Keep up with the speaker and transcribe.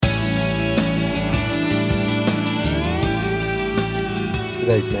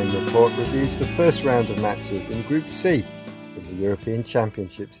Today's main report reviews the first round of matches in Group C of the European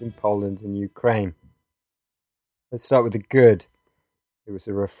Championships in Poland and Ukraine. Let's start with the good. It was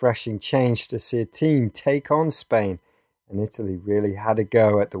a refreshing change to see a team take on Spain, and Italy really had a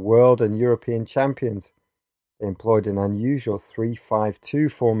go at the world and European champions. They employed an unusual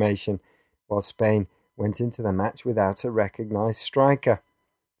 3-5-2 formation, while Spain went into the match without a recognised striker.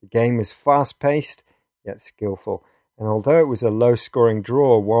 The game was fast-paced, yet skillful, and although it was a low-scoring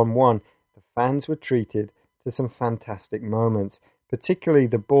draw 1-1, the fans were treated to some fantastic moments, particularly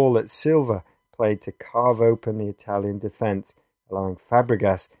the ball that Silva played to carve open the Italian defence, allowing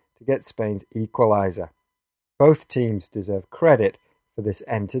Fabregas to get Spain's equaliser. Both teams deserve credit for this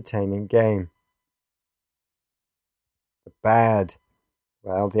entertaining game. The bad.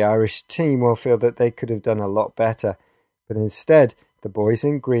 Well, the Irish team will feel that they could have done a lot better, but instead the boys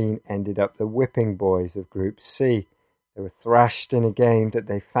in green ended up the whipping boys of Group C. They were thrashed in a game that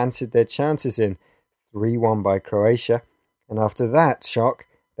they fancied their chances in, 3-1 by Croatia, and after that shock,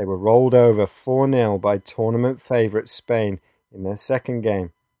 they were rolled over 4-0 by tournament favourite Spain in their second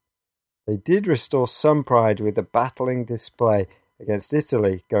game. They did restore some pride with a battling display against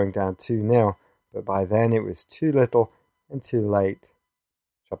Italy, going down 2-0, but by then it was too little and too late.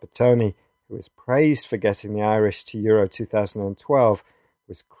 Trapattoni, who was praised for getting the Irish to Euro 2012,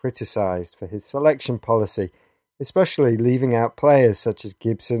 was criticised for his selection policy, especially leaving out players such as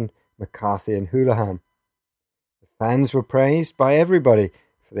Gibson, McCarthy and Houlihan. The fans were praised by everybody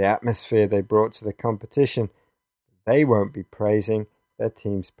for the atmosphere they brought to the competition, but they won't be praising their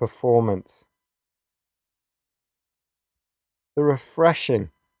team's performance. The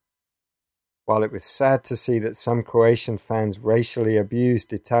refreshing. While it was sad to see that some Croatian fans racially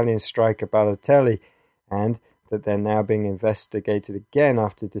abused Italian striker Balotelli and that they're now being investigated again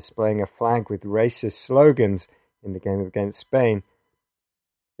after displaying a flag with racist slogans in the game against Spain,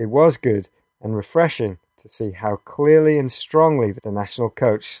 it was good and refreshing to see how clearly and strongly the national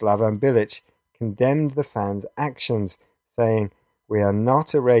coach Slaven Bilic condemned the fans' actions, saying, "We are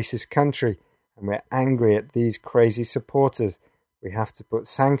not a racist country and we're angry at these crazy supporters. We have to put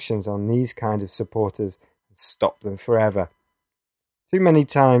sanctions on these kind of supporters and stop them forever." Too many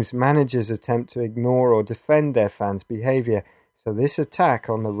times managers attempt to ignore or defend their fans' behaviour, so this attack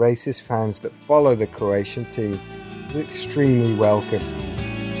on the racist fans that follow the Croatian team is extremely welcome.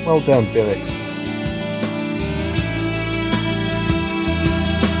 Well done, Bilic.